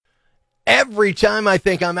every time I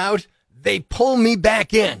think I'm out, they pull me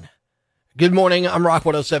back in. Good morning, I'm Rock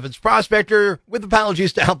 107's Prospector, with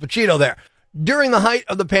apologies to Al Pacino there. During the height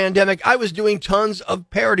of the pandemic, I was doing tons of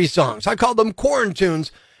parody songs. I called them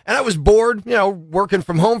quarantunes, and I was bored, working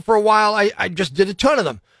from home for a while. I just did a ton of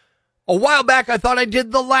them. A while back, I thought I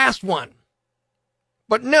did the last one.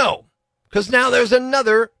 But no, because now there's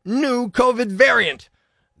another new COVID variant.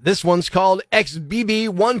 This one's called XBB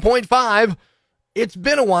 1.5. It's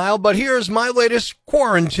been a while, but here's my latest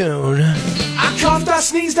quarantune. I coughed, I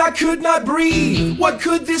sneezed, I could not breathe. What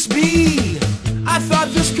could this be? I thought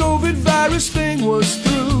this COVID virus thing was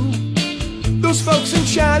through. Those folks in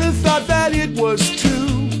China thought that it was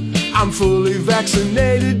too. I'm fully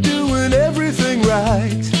vaccinated, doing everything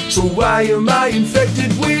right. So why am I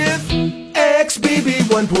infected with XBB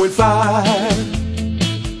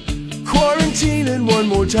 1.5? Quarantining one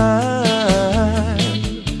more time.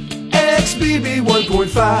 XBB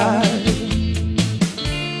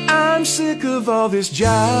 1.5. I'm sick of all this jive.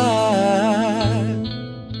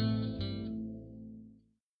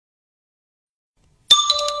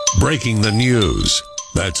 Breaking the news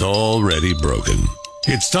that's already broken.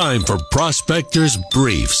 It's time for Prospector's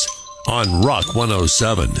Briefs on Rock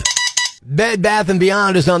 107. Bed Bath &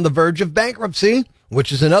 Beyond is on the verge of bankruptcy,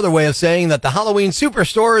 which is another way of saying that the Halloween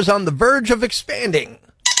superstore is on the verge of expanding.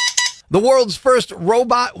 The world's first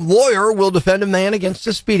robot lawyer will defend a man against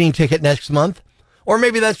a speeding ticket next month. Or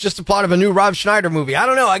maybe that's just the plot of a new Rob Schneider movie. I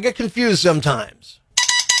don't know. I get confused sometimes.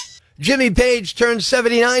 Jimmy Page turned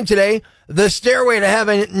 79 today. The Stairway to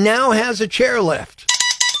Heaven now has a chairlift.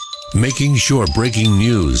 Making sure breaking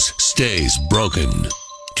news stays broken.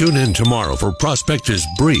 Tune in tomorrow for Prospector's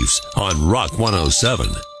Briefs on Rock 107.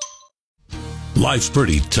 Life's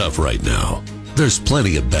pretty tough right now. There's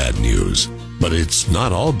plenty of bad news, but it's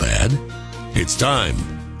not all bad. It's time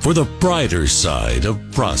for the brighter side of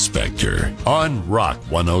Prospector on Rock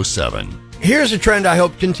 107. Here's a trend I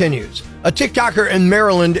hope continues. A TikToker in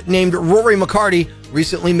Maryland named Rory McCarty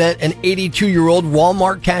recently met an 82-year-old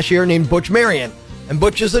Walmart cashier named Butch Marion. And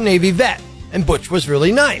Butch is a Navy vet. And Butch was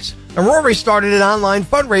really nice. And Rory started an online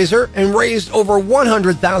fundraiser and raised over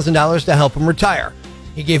 $100,000 to help him retire.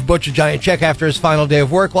 He gave Butch a giant check after his final day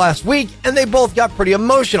of work last week, and they both got pretty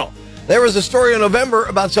emotional. There was a story in November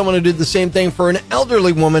about someone who did the same thing for an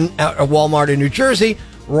elderly woman at a Walmart in New Jersey.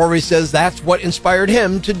 Rory says that's what inspired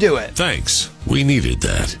him to do it. Thanks. We needed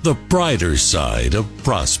that. The brighter side of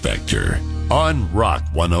Prospector on Rock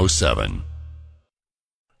 107.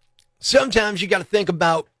 Sometimes you got to think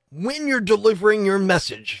about when you're delivering your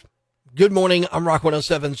message. Good morning, I'm Rock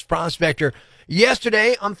 107's Prospector.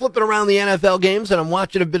 Yesterday, I'm flipping around the NFL games and I'm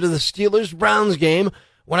watching a bit of the Steelers-Browns game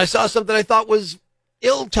when I saw something I thought was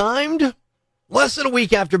ill-timed. Less than a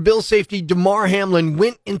week after Bills safety Damar Hamlin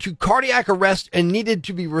went into cardiac arrest and needed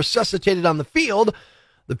to be resuscitated on the field,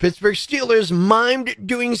 the Pittsburgh Steelers mimed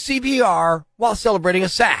doing CPR while celebrating a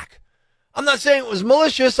sack. I'm not saying it was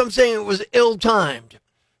malicious, I'm saying it was ill-timed.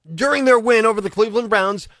 During their win over the Cleveland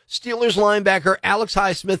Browns, Steelers linebacker Alex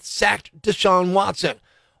Highsmith sacked Deshaun Watson.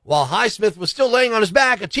 While Highsmith was still laying on his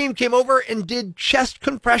back, a team came over and did chest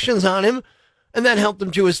compressions on him and then helped him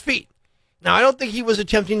to his feet. Now, I don't think he was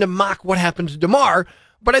attempting to mock what happened to Damar,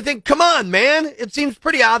 but I think, come on, man. It seems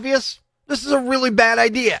pretty obvious. This is a really bad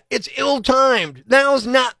idea. It's ill-timed. Now's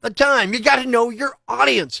not the time. You got to know your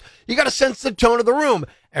audience. You got to sense the tone of the room.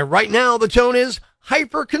 And right now, the tone is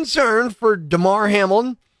hyper-concerned for Damar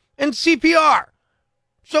Hamlin and CPR.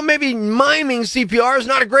 So maybe miming CPR is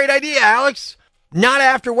not a great idea, Alex. Not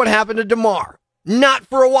after what happened to Damar. Not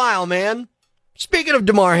for a while, man. Speaking of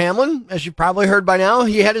Damar Hamlin, as you probably heard by now,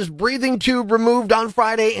 he had his breathing tube removed on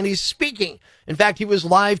Friday and he's speaking. In fact, he was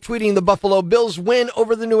live tweeting the Buffalo Bills win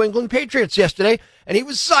over the New England Patriots yesterday, and he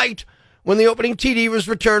was psyched when the opening TD was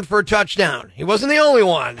returned for a touchdown. He wasn't the only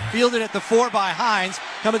one. Fielded at the 4 by Hines,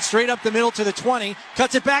 coming straight up the middle to the 20,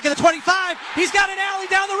 cuts it back at the 25. He's got an alley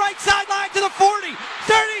down the right sideline to the 40,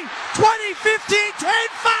 30, 20, 15, 10,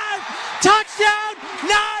 5. Touchdown,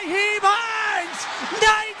 Nyheim Hines,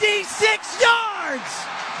 96 yards.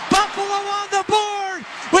 Buffalo on the board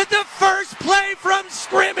with the first play from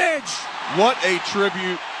scrimmage. What a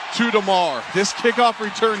tribute to Damar. This kickoff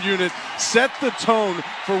return unit set the tone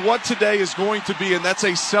for what today is going to be, and that's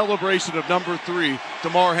a celebration of number 3,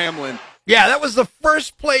 Damar Hamlin. Yeah, that was the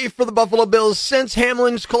first play for the Buffalo Bills since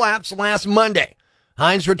Hamlin's collapse last Monday.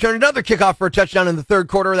 Hines returned another kickoff for a touchdown in the third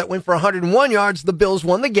quarter that went for 101 yards. The Bills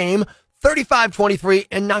won the game 35-23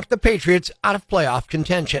 and knocked the Patriots out of playoff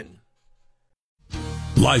contention.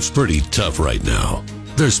 Life's pretty tough right now.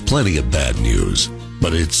 There's plenty of bad news,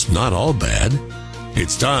 but it's not all bad.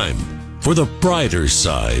 It's time for the brighter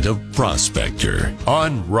side of Prospector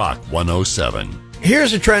on Rock 107.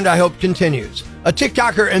 Here's a trend I hope continues. A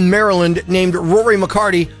TikToker in Maryland named Rory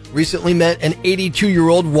McCarty recently met an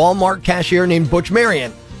 82-year-old Walmart cashier named Butch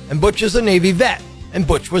Marion. And Butch is a Navy vet. And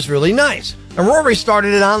Butch was really nice. And Rory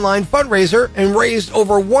started an online fundraiser and raised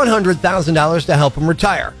over $100,000 to help him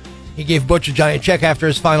retire. He gave Butch a giant check after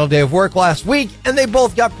his final day of work last week, and they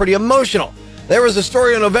both got pretty emotional. There was a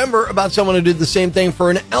story in November about someone who did the same thing for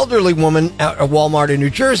an elderly woman at a Walmart in New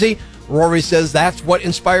Jersey. Rory says that's what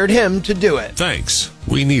inspired him to do it. Thanks.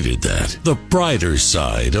 We needed that. The brighter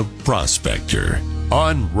side of Prospector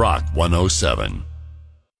on Rock 107.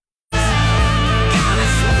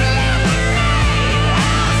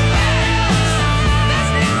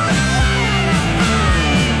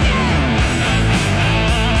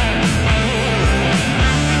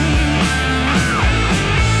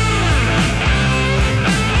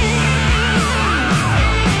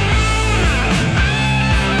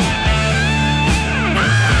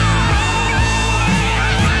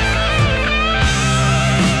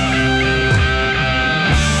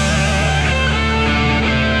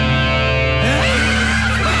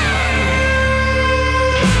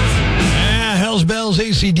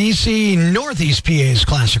 AC/DC, Northeast PA's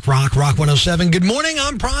Classic Rock, Rock 107. Good morning,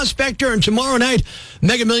 I'm Prospector, and tomorrow night,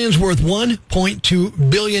 Mega Millions worth $1.2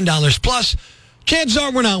 billion plus. Chances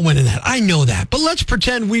are we're not winning that. I know that. But let's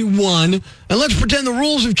pretend we won, and let's pretend the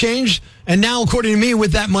rules have changed, and now, according to me,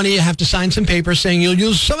 with that money, you have to sign some papers saying you'll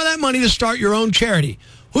use some of that money to start your own charity.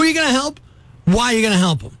 Who are you going to help? Why are you going to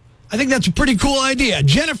help them? I think that's a pretty cool idea.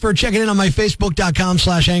 Jennifer, checking in on my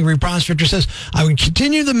Facebook.com/Angry Prospector, says, I would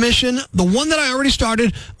continue the mission, the one that I already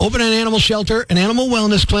started, open an animal shelter, an animal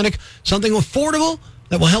wellness clinic, something affordable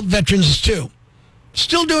that will help veterans too.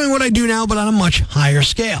 Still doing what I do now, but on a much higher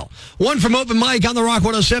scale. One from Open Mike on the Rock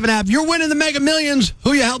 107 app. You're winning the Mega Millions.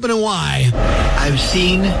 Who you helping and why? I've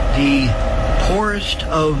seen the poorest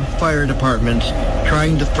of fire departments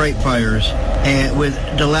trying to fight fires and with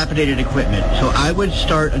dilapidated equipment. So I would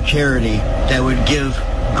start a charity that would give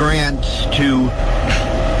grants to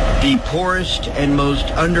the poorest and most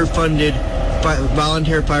underfunded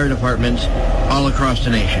volunteer fire departments all across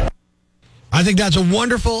the nation. I think that's a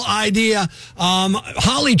wonderful idea.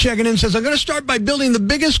 Holly checking in says, I'm going to start by building the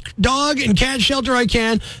biggest dog and cat shelter I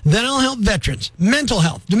can. Then I'll help veterans, mental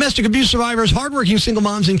health, domestic abuse survivors, hardworking single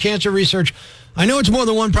moms, and cancer research. I know it's more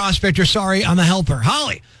than one Prospector. Sorry, I'm a helper.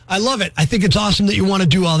 Holly, I love it. I think it's awesome that you want to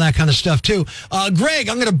do all that kind of stuff, too. Greg,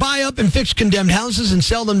 I'm going to buy up and fix condemned houses and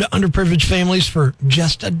sell them to underprivileged families for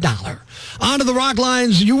just $1. On to the Rock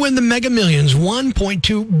Lines. You win the Mega Millions,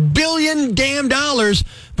 $1.2 billion damn dollars,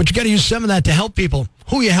 but you got to use some of that to help people.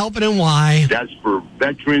 Who you helping and why? That's for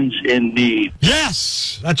veterans in need.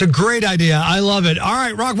 Yes, that's a great idea. I love it. All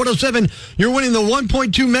right, Rock 107, you're winning the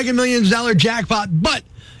 $1.2 Mega Millions jackpot, but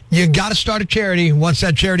you got to start a charity. What's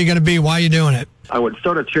that charity going to be? Why are you doing it? I would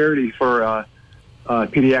start a charity for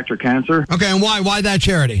pediatric cancer. Okay, and why? Why that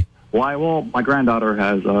charity? Why? Well, my granddaughter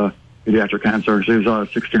has pediatric cancer. She's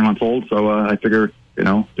 16 months old, so I figure,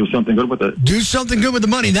 do something good with it. Do something good with the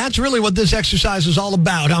money. That's really what this exercise is all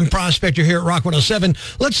about. I'm Prospector here at Rock 107.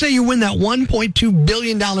 Let's say you win that $1.2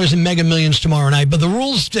 billion in Mega Millions tomorrow night, but the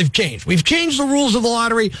rules have changed. We've changed the rules of the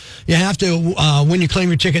lottery. You have to, when you claim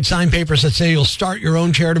your ticket, sign papers that say you'll start your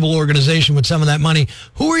own charitable organization with some of that money.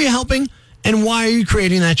 Who are you helping? And why are you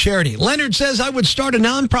creating that charity? Leonard says, I would start a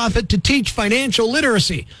nonprofit to teach financial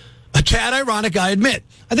literacy. A tad ironic, I admit.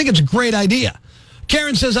 I think it's a great idea.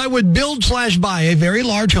 Karen says, I would build/buy a very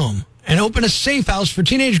large home and open a safe house for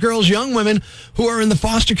teenage girls, young women who are in the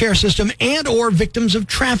foster care system and or victims of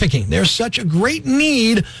trafficking. There's such a great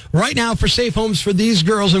need right now for safe homes for these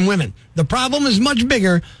girls and women. The problem is much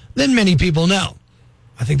bigger than many people know.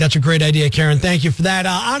 I think that's a great idea, Karen. Thank you for that.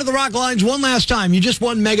 On to the Rock Lines one last time. You just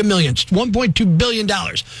won Mega Millions, $1.2 billion.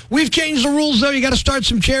 We've changed the rules, though. You got to start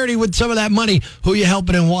some charity with some of that money. Who you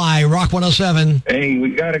helping and why? Rock 107. Hey,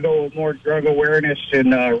 we got to go with more drug awareness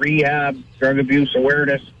and rehab, drug abuse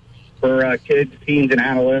awareness for kids, teens, and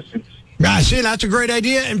adolescents. I see, that's a great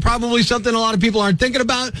idea and probably something a lot of people aren't thinking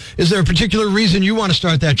about. Is there a particular reason you want to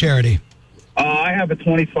start that charity? I have a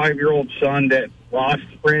 25-year-old son that lost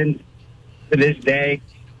friends to this day,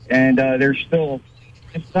 and there's still,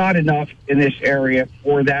 it's not enough in this area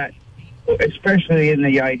for that, especially in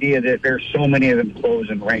the idea that there's so many of them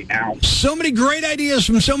closing right now. So many great ideas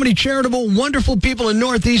from so many charitable, wonderful people in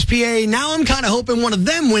Northeast PA. Now I'm kind of hoping one of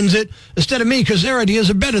them wins it instead of me because their ideas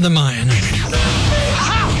are better than mine.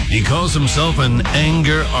 He calls himself an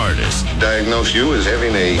anger artist. Diagnose you as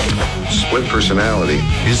having a split personality.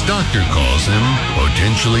 His doctor calls him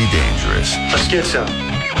potentially dangerous. A schizo.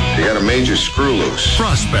 You got a major screw loose.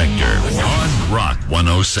 Prospector on Rock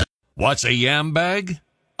 107. What's a yam bag?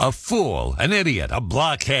 A fool, an idiot, a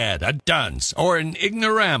blockhead, a dunce, or an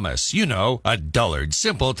ignoramus. You know, a dullard,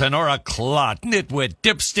 simpleton, or a clot, nitwit,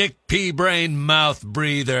 dipstick, pea-brain, mouth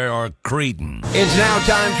breather, or cretin. It's now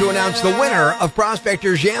time to announce the winner of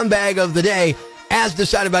Prospector's Yam Bag of the Day, as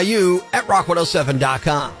decided by you at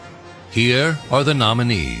rock107.com. Here are the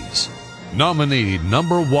nominees. Nominee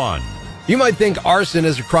number 1. You might think arson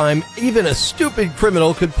is a crime even a stupid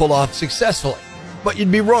criminal could pull off successfully, but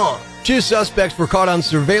you'd be wrong. 2 suspects were caught on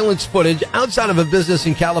surveillance footage outside of a business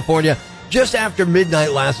in California just after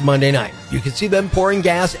midnight last Monday night. You could see them pouring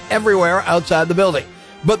gas everywhere outside the building,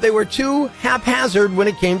 but they were too haphazard when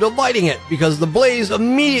it came to lighting it because the blaze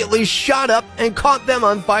immediately shot up and caught them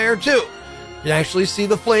on fire too. You can actually see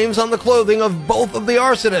the flames on the clothing of both of the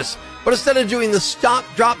arsonists, but instead of doing the stop,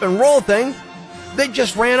 drop, and roll thing, they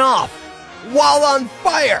just ran off while on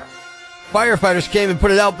fire. Firefighters came and put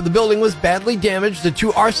it out, but the building was badly damaged. The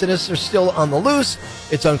 2 arsonists are still on the loose.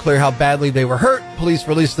 It's unclear how badly they were hurt. Police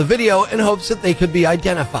released the video in hopes that they could be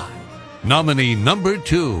identified. Nominee number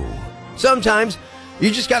 2. Sometimes you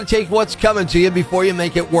just got to take what's coming to you before you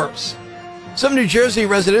make it worse. Some New Jersey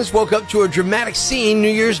residents woke up to a dramatic scene New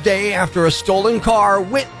Year's Day after a stolen car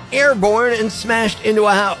went airborne and smashed into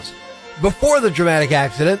a house. Before the dramatic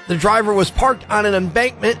accident, the driver was parked on an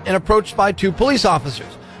embankment and approached by 2 police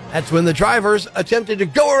officers. That's when the drivers attempted to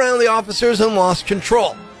go around the officers and lost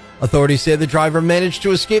control. Authorities say the driver managed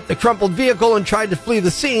to escape the crumpled vehicle and tried to flee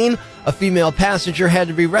the scene. A female passenger had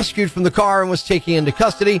to be rescued from the car and was taken into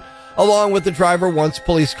custody, along with the driver once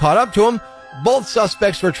police caught up to him. Both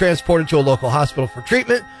suspects were transported to a local hospital for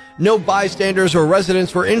treatment. No bystanders or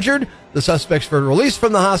residents were injured. The suspects were released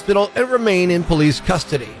from the hospital and remain in police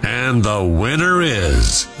custody. And the winner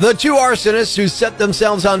is... the 2 arsonists who set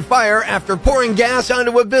themselves on fire after pouring gas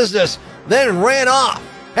onto a business, then ran off.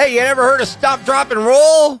 Hey, you ever heard of stop, drop, and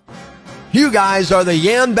roll? You guys are the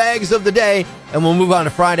Yam Bags of the Day, and we'll move on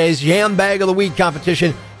to Friday's Yam Bag of the Week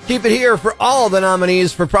competition. Keep it here for all the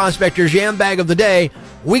nominees for Prospector's Yam Bag of the Day,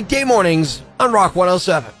 weekday mornings on Rock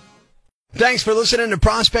 107. Thanks for listening to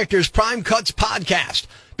Prospector's Prime Cuts podcast.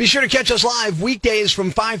 Be sure to catch us live weekdays from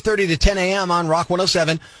 5:30 to 10 a.m. on Rock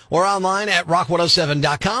 107 or online at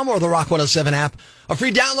rock107.com or the Rock 107 app, a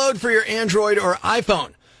free download for your Android or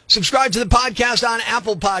iPhone. Subscribe to the podcast on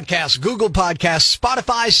Apple Podcasts, Google Podcasts,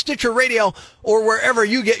 Spotify, Stitcher Radio, or wherever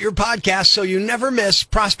you get your podcasts so you never miss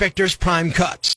Prospector's Prime Cuts.